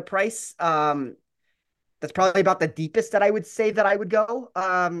to find a price. That's probably about the deepest that I would say that I would go.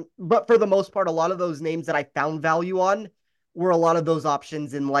 But for the most part, a lot of those names that I found value on were a lot of those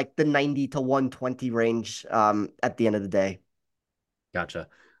options in like the 90-120 range at the end of the day. Gotcha.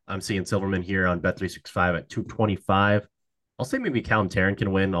 I'm seeing Silverman here on Bet365 at 225. I'll say maybe Callum Tarrant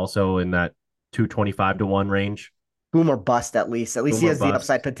can win also in that 225 to 1 range. Boom or bust, at least. At least Boom he or has the bust.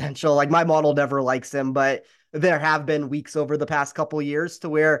 upside potential. Like, my model never likes him, but there have been weeks over the past couple years to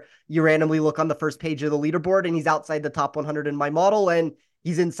where you randomly look on the first page of the leaderboard and he's outside the top 100 in my model and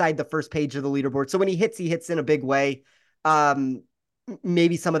he's inside the first page of the leaderboard. So when he hits in a big way.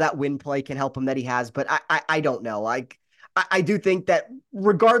 Maybe some of that win play can help him that he has, but I don't know. I do think that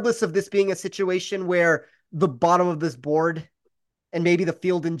regardless of this being a situation where the bottom of this board and maybe the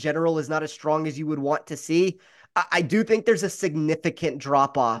field in general is not as strong as you would want to see, I do think there's a significant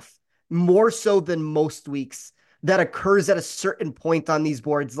drop off, more so than most weeks, that occurs at a certain point on these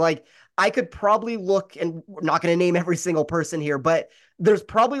boards. Like, I could probably look, and we're not going to name every single person here, but there's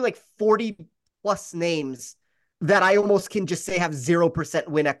probably like 40 plus names that I almost can just say have 0%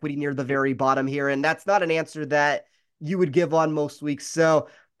 win equity near the very bottom here. And that's not an answer that you would give on most weeks. So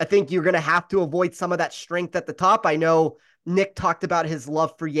I think you're going to have to avoid some of that strength at the top. I know Nick talked about his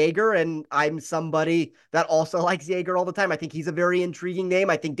love for Jaeger, and I'm somebody that also likes Jaeger all the time. I think he's a very intriguing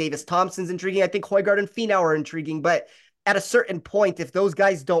name. I think Davis Thompson's intriguing. I think Højgaard and Finau are intriguing. But at a certain point, if those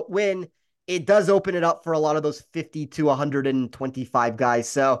guys don't win, it does open it up for a lot of those 50 to 125 guys.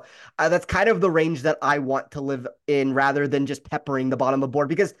 So that's kind of the range that I want to live in rather than just peppering the bottom of the board.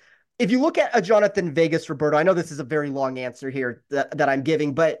 Because if you look at a Jonathan Vegas, Roberto, I know this is a very long answer here that I'm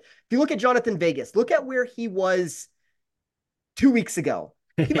giving, but if you look at Jonathan Vegas, look at where he was 2 weeks ago.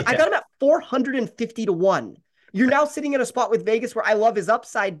 I got him at 450 to 1. You're now sitting in a spot with Vegas where I love his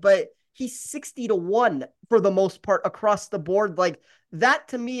upside, but he's 60 to 1 for the most part across the board. Like, that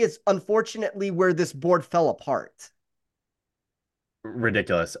to me is unfortunately where this board fell apart.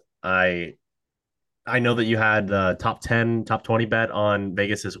 Ridiculous. I know that you had the top 10, top 20 bet on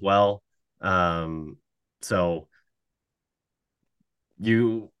Vegas as well. So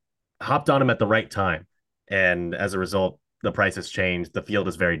you hopped on him at the right time. And as a result, the price has changed. The field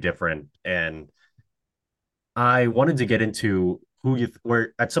is very different. And I wanted to get into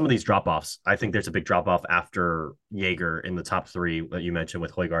where at some of these drop offs. I think there's a big drop off after Jaeger in the top 3 that you mentioned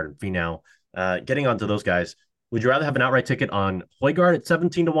with Højgaard and Finau. Getting onto those guys, would you rather have an outright ticket on Højgaard at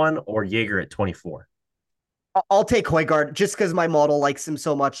 17 to 1 or Jaeger at 24? I'll take Højgaard just because my model likes him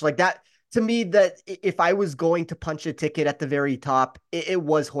so much. Like, that to me, that if I was going to punch a ticket at the very top, it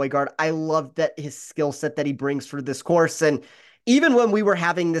was Højgaard. I love that his skill set that he brings for this course. And even when we were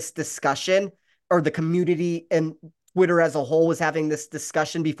having this discussion, or the community and Twitter as a whole was having this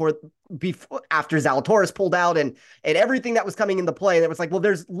discussion before after Zalatoris pulled out and everything that was coming into play, and it was like, well,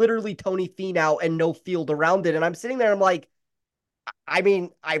 there's literally Tony Finau and no field around it. And I'm sitting there, I'm like, I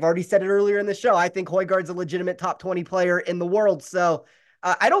mean, I've already said it earlier in the show. I think Højgaard's a legitimate top 20 player in the world. So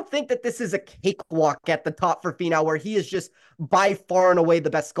I don't think that this is a cakewalk at the top for Finau, where he is just by far and away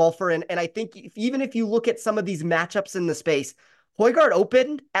the best golfer. And I think even if you look at some of these matchups in the space, Højgaard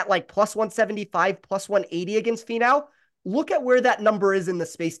opened at like plus 175, plus 180 against Finau. Look at where that number is in the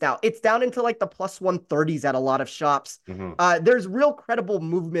space now. It's down into like the plus 130s at a lot of shops. Mm-hmm. There's real credible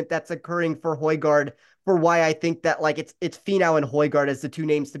movement that's occurring for Højgaard, for why I think that like it's Finau and Højgaard as the 2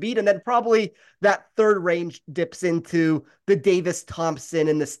 names to beat. And then probably that third range dips into the Davis Thompson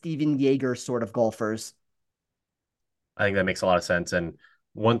and the Steven Jaeger sort of golfers. I think that makes a lot of sense. And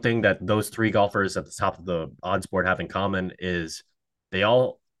one thing that those 3 golfers at the top of the odds board have in common is they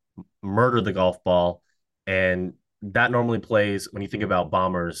all murder the golf ball. And that normally plays, when you think about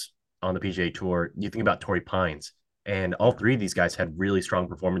bombers on the PGA Tour, you think about Torrey Pines. And all 3 of these guys had really strong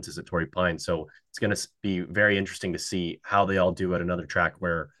performances at Torrey Pines. So it's going to be very interesting to see how they all do at another track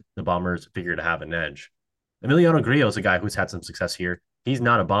where the bombers figure to have an edge. Emiliano Grillo is a guy who's had some success here. He's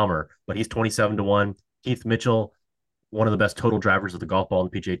not a bomber, but he's 27 to 1. Keith Mitchell, one of the best total drivers of the golf ball on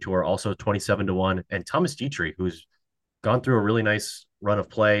the PGA Tour, also 27 to 1. And Thomas Dietrich, who's gone through a really nice run of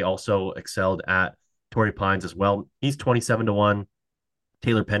play, also excelled at Torrey Pines as well. He's 27 to 1.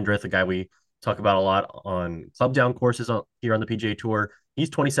 Taylor Pendrith, a guy we talk about a lot on club down courses here on the PGA Tour, he's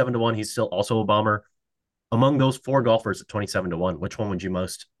 27 to 1. He's still also a bomber. Among those 4 golfers at 27 to 1, which one would you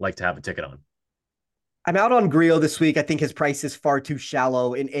most like to have a ticket on? I'm out on Grillo this week. I think his price is far too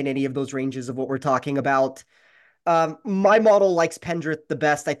shallow in any of those ranges of what we're talking about. My model likes Pendrith the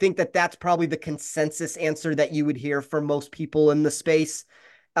best. I think that that's probably the consensus answer that you would hear from most people in the space.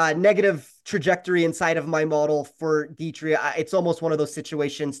 Negative trajectory inside of my model for Dietrich. It's almost one of those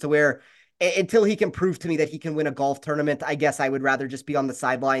situations to where until he can prove to me that he can win a golf tournament, I guess I would rather just be on the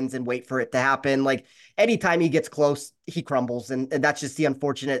sidelines and wait for it to happen. Like, anytime he gets close, he crumbles. And that's just the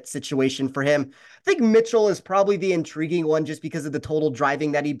unfortunate situation for him. I think Mitchell is probably the intriguing one just because of the total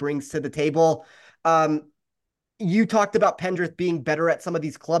driving that he brings to the table. you talked about Pendrith being better at some of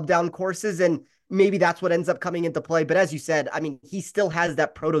these club down courses, and maybe that's what ends up coming into play. But as you said, I mean, he still has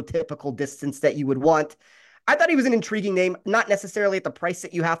that prototypical distance that you would want. I thought he was an intriguing name, not necessarily at the price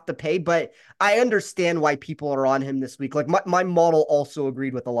that you have to pay, but I understand why people are on him this week. Like my model also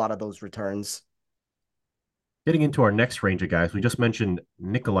agreed with a lot of those returns. Getting into our next range of guys, we just mentioned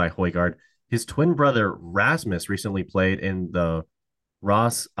Nikolai Højgaard. His twin brother Rasmus recently played in the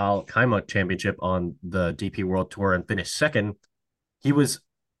Ras Al Khaimah Championship on the DP World Tour and finished second. He was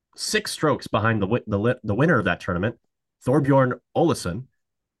 6 strokes behind the winner of that tournament, Thorbjorn Olesen.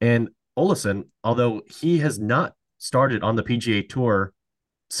 And Olesen, although he has not started on the PGA Tour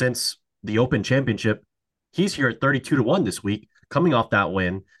since the Open Championship, he's here at 32-1 this week, coming off that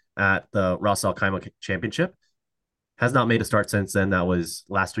win at the Ras Al Khaimah Championship. Has not made a start since then. That was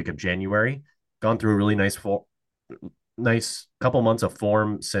last week of January. Gone through a really nice couple months of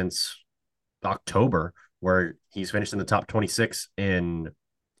form since October, where he's finished in the top 26 in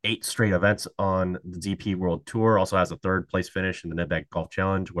 8 straight events on the DP World Tour. Also has a 3rd place finish in the Nedbank Golf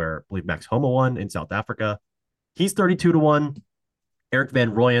Challenge, where I believe Max Homa won in South Africa. He's 32-1. Eric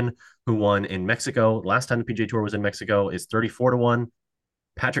Van Rooyen, who won in Mexico last time the PGA Tour was in Mexico, is 34-1.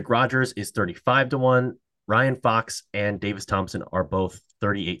 Patrick Rogers is 35-1. Ryan Fox and Davis Thompson are both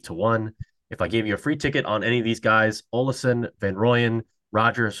 38-1. If I gave you a free ticket on any of these guys, Olesen, Van Rooyen,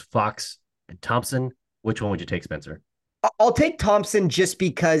 Rogers, Fox, and Thompson, which one would you take, Spencer? I'll take Thompson just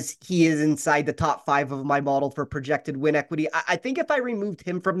because he is inside the top 5 of my model for projected win equity. I think if I removed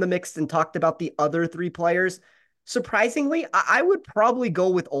him from the mix and talked about the other 3 players, surprisingly, I would probably go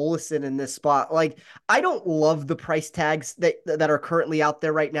with Olesen in this spot. Like, I don't love the price tags that are currently out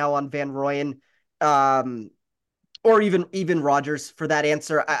there right now on Van Rooyen. Or even Rogers for that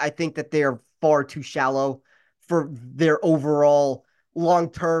answer. I think that they are far too shallow for their overall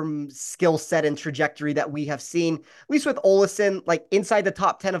long-term skill set and trajectory that we have seen. At least with Olesen, like inside the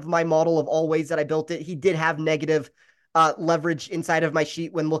top 10 of my model of all ways that I built it, he did have negative leverage inside of my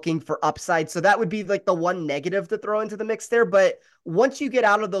sheet when looking for upside. So that would be like the one negative to throw into the mix there. But once you get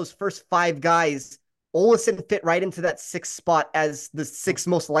out of those first 5 guys, Olesen fit right into that 6th spot as the 6th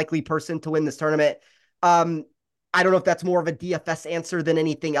most likely person to win this tournament. I don't know if that's more of a DFS answer than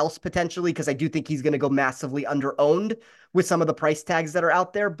anything else potentially, because I do think he's going to go massively under-owned with some of the price tags that are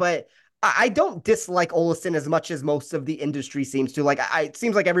out there. But I don't dislike Olesen as much as most of the industry seems to. Like, it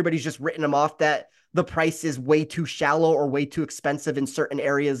seems like everybody's just written him off that the price is way too shallow or way too expensive in certain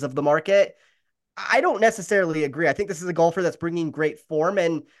areas of the market. I don't necessarily agree. I think this is a golfer that's bringing great form,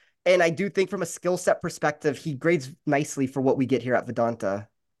 and I do think from a skill set perspective, he grades nicely for what we get here at Vidanta.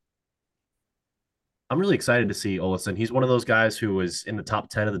 I'm really excited to see Olesen. He's one of those guys who was in the top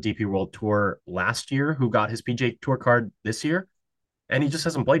 10 of the DP World Tour last year, who got his PGA Tour card this year, and he just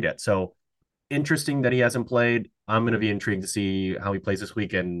hasn't played yet. So interesting that he hasn't played. I'm going to be intrigued to see how he plays this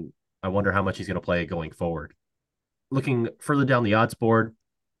week, and I wonder how much he's going to play going forward. Looking further down the odds board,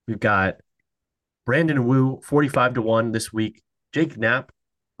 we've got Brandon Wu, 45-1 this week. Jake Knapp,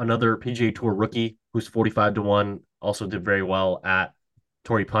 another PGA Tour rookie, who's 45-1, also did very well at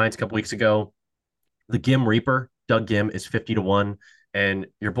Torrey Pines a couple weeks ago. The Gim Reaper, Doug Gim, is 50-1, and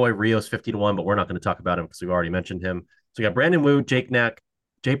your boy Rio's 50-1, but we're not going to talk about him because we've already mentioned him. So we got Brandon Wu, Jake Knapp,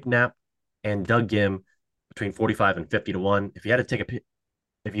 and Doug Gim between 45 and 50-1. If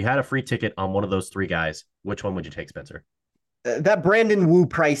you had a free ticket on one of those 3 guys, which one would you take, Spencer? That Brandon Wu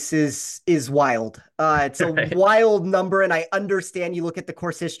price is wild. It's a Right. wild number, and I understand you look at the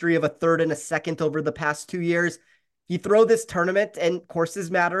course history of a 3rd and a 2nd over the past 2 years. You throw this tournament, and courses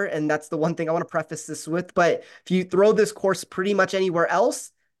matter, and that's the one thing I want to preface this with. But if you throw this course pretty much anywhere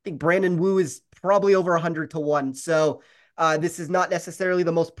else, I think Brandon Wu is probably over 100-1. So this is not necessarily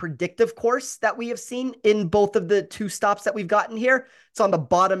the most predictive course that we have seen in both of the 2 stops that we've gotten here. It's on the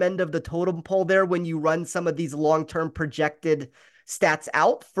bottom end of the totem pole there when you run some of these long-term projected stats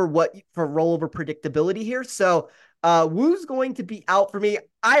out for rollover predictability here. So Wu's going to be out for me.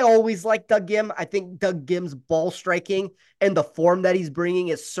 I always like Doug Gim. I think Doug Gim's ball striking and the form that he's bringing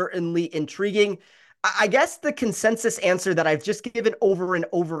is certainly intriguing. I guess the consensus answer that I've just given over and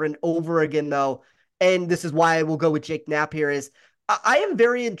over and over again, though, and this is why I will go with Jake Knapp here, is I am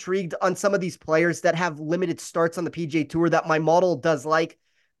very intrigued on some of these players that have limited starts on the PGA Tour that my model does like.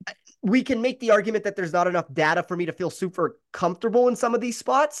 We can make the argument that there's not enough data for me to feel super comfortable in some of these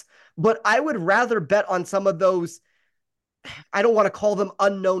spots, but I would rather bet on some of those. I don't want to call them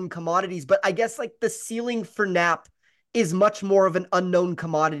unknown commodities, but I guess like the ceiling for Knapp is much more of an unknown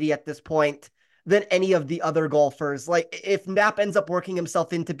commodity at this point than any of the other golfers. Like if Knapp ends up working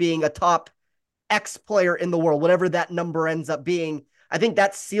himself into being a top X player in the world, whatever that number ends up being, I think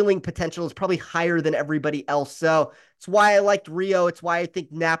that ceiling potential is probably higher than everybody else. So it's why I liked Rio. It's why I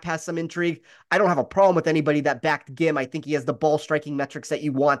think Knapp has some intrigue. I don't have a problem with anybody that backed Gim. I think he has the ball striking metrics that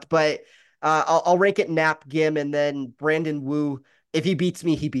you want, but I'll rank it Knapp, Gim, and then Brandon Wu. If he beats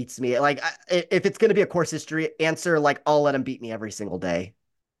me, he beats me. Like if it's going to be a course history answer, like I'll let him beat me every single day.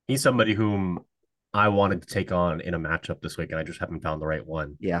 He's somebody whom I wanted to take on in a matchup this week, and I just haven't found the right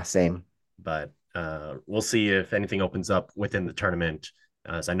one. Yeah, same. But we'll see if anything opens up within the tournament,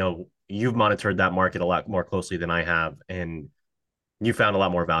 as I know you've monitored that market a lot more closely than I have, and you found a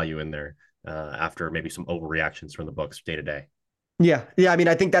lot more value in there after maybe some overreactions from the books day to day. Yeah. I mean,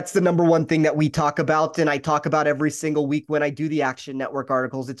 I think that's the number one thing that we talk about, and I talk about every single week when I do the Action Network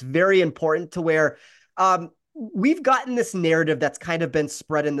articles. It's very important to where we've gotten this narrative that's kind of been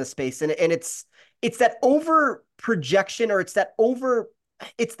spread in the space, and it's that over projection, or it's that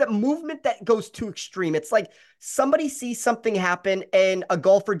movement that goes too extreme. It's like somebody sees something happen and a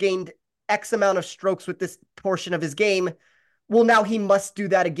golfer gained X amount of strokes with this portion of his game. Well, now he must do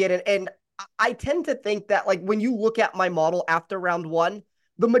that again. And I tend to think that, like, when you look at my model after round one,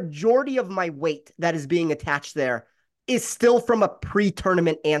 the majority of my weight that is being attached there is still from a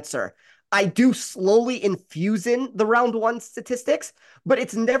pre-tournament answer. I do slowly infuse in the round one statistics, but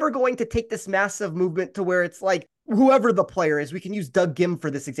it's never going to take this massive movement to where it's like, whoever the player is, we can use Doug Gim for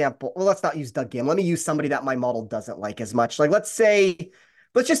this example. Well, let's not use Doug Gim. Let me use somebody that my model doesn't like as much. Like, let's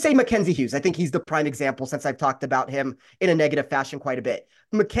just say Mackenzie Hughes. I think he's the prime example since I've talked about him in a negative fashion quite a bit.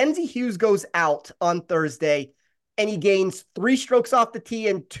 Mackenzie Hughes goes out on Thursday and he gains 3 strokes off the tee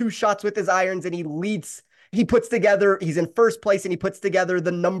and 2 shots with his irons, and he's in first place, and he puts together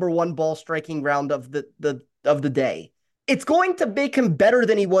the number 1 ball striking round of the day. It's going to make him better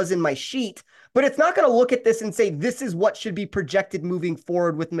than he was in my sheet, but it's not going to look at this and say, this is what should be projected moving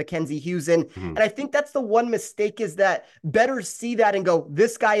forward with Mackenzie Hughes. And I think that's the one mistake, is that bettors see that and go,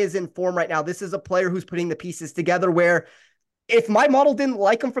 this guy is in form right now. This is a player who's putting the pieces together, where if my model didn't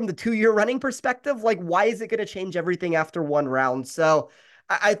like him from the 2-year running perspective, like, why is it going to change everything after one round? So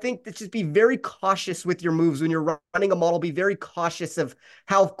I think that just be very cautious with your moves when you're running a model. Be very cautious of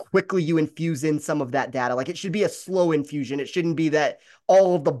how quickly you infuse in some of that data. Like, it should be a slow infusion. It shouldn't be that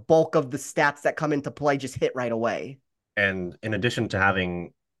all of the bulk of the stats that come into play just hit right away. And in addition to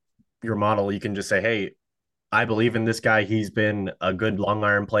having your model, you can just say, hey, I believe in this guy. He's been a good long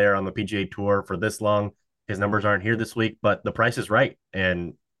iron player on the PGA Tour for this long. His numbers aren't here this week, but the price is right.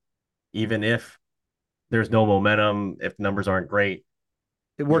 And even if there's no momentum, if numbers aren't great,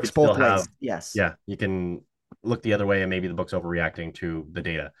 it works both ways. Yes. Yeah. You can look the other way, and maybe the book's overreacting to the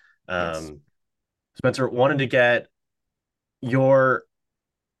data. Yes. Spencer, wanted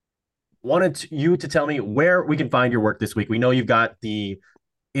you to tell me where we can find your work this week. We know you've got the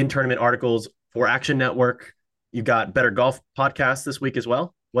in-tournament articles for Action Network. You've got Better Golf podcast this week as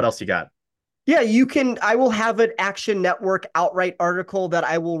well. What else you got? Yeah, I will have an Action Network outright article that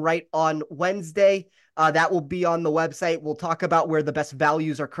I will write on Wednesday. That will be on the website. We'll talk about where the best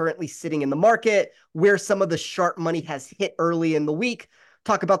values are currently sitting in the market, where some of the sharp money has hit early in the week,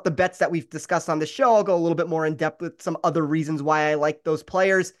 talk about the bets that we've discussed on the show. I'll go a little bit more in depth with some other reasons why I like those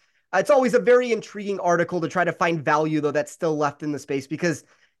players. It's always a very intriguing article to try to find value, though, that's still left in the space, because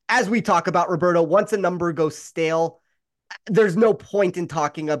as we talk about, Roberto, once a number goes stale, there's no point in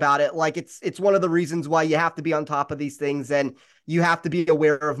talking about it. Like, it's one of the reasons why you have to be on top of these things, and you have to be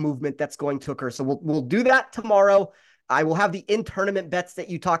aware of movement that's going to occur. So we'll do that tomorrow. I will have the in-tournament bets that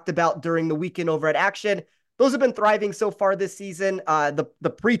you talked about during the weekend over at Action. Those have been thriving so far this season.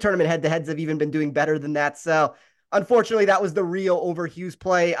 The pre-tournament head-to-heads have even been doing better than that. So unfortunately, that was the Rio over Hughes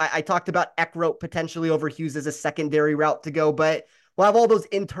play. I talked about Eckroat potentially over Hughes as a secondary route to go, but we'll have all those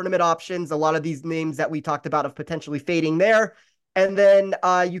in-tournament options. A lot of these names that we talked about of potentially fading there. And then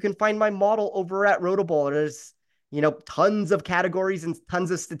you can find my model over at Rotoball. There's, tons of categories and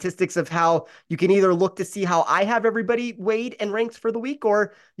tons of statistics of how you can either look to see how I have everybody weighed and ranked for the week,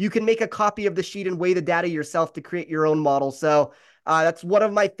 or you can make a copy of the sheet and weigh the data yourself to create your own model. So that's one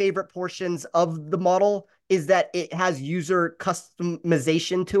of my favorite portions of the model, is that it has user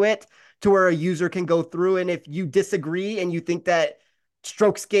customization to it, to where a user can go through. And if you disagree and you think that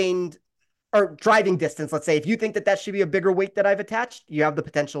strokes gained or driving distance, let's say, if you think that should be a bigger weight that I've attached, you have the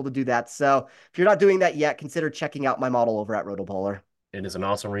potential to do that. So if you're not doing that yet, consider checking out my model over at Rotoballer. It is an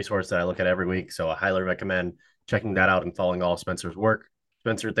awesome resource that I look at every week. So I highly recommend checking that out and following all of Spencer's work.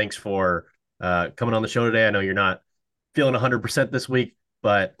 Spencer, thanks for coming on the show today. I know you're not feeling 100% this week,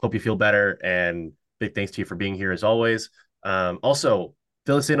 but hope you feel better. And big thanks to you for being here as always. Also,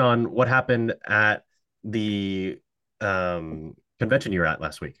 fill us in on what happened at the convention you were at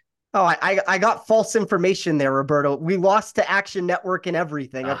last week. Oh, I got false information there, Roberto. We lost to Action Network and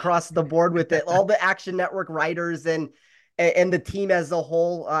everything across the board with it. All the Action Network writers and the team as a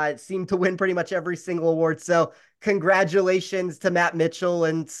whole seemed to win pretty much every single award. So congratulations to Matt Mitchell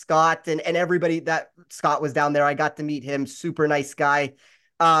and Scott and everybody that Scott was down there. I got to meet him. Super nice guy.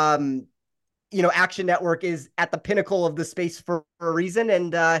 Um, Action Network is at the pinnacle of the space for a reason.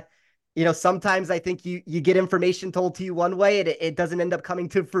 And sometimes I think you get information told to you one way and it doesn't end up coming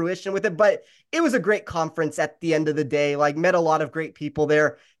to fruition with it. But it was a great conference at the end of the day. Like, met a lot of great people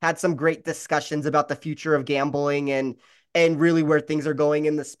there, had some great discussions about the future of gambling and really where things are going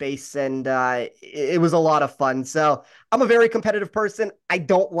in the space. And it was a lot of fun. So I'm a very competitive person. I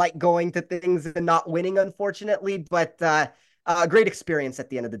don't like going to things and not winning, unfortunately, but a great experience at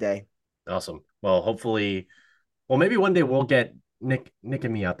the end of the day. Awesome. Well, hopefully, maybe one day we'll get Nick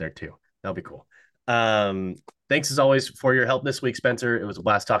and me out there too. That'll be cool. Thanks as always for your help this week, Spencer. It was a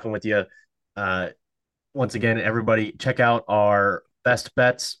blast talking with you. Once again, everybody check out our Best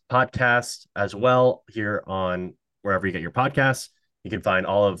Bets podcast as well here on wherever you get your podcasts. You can find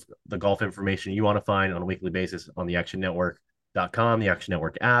all of the golf information you want to find on a weekly basis on the actionnetwork.com, the Action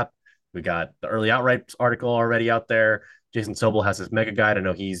Network app. We got the early outright article already out there. Jason Sobel has his mega guide. I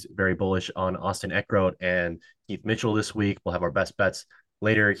know he's very bullish on Austin Eckroat and Keith Mitchell this week. We'll have our best bets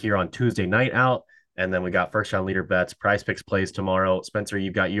later here on Tuesday night out. And then we got first round leader bets, Prize Picks plays tomorrow. Spencer,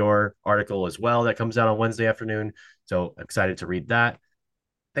 you've got your article as well that comes out on Wednesday afternoon. So excited to read that.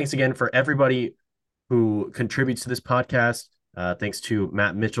 Thanks again for everybody who contributes to this podcast. Thanks to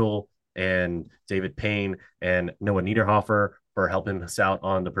Matt Mitchell and David Payne and Noah Niederhofer for helping us out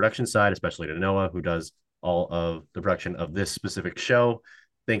on the production side, especially to Noah, who does all of the production of this specific show.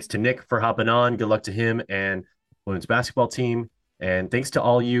 Thanks to Nick for hopping on. Good luck to him and women's basketball team. And thanks to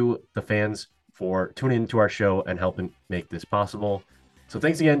all you, the fans, for tuning into our show and helping make this possible. So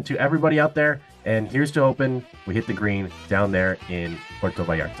thanks again to everybody out there. And here's to hoping we hit the green down there in Puerto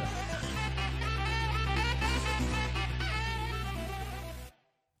Vallarta.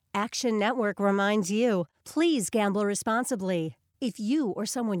 Action Network reminds you, please gamble responsibly. If you or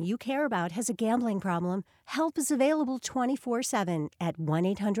someone you care about has a gambling problem, help is available 24/7 at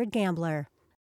 1-800-GAMBLER.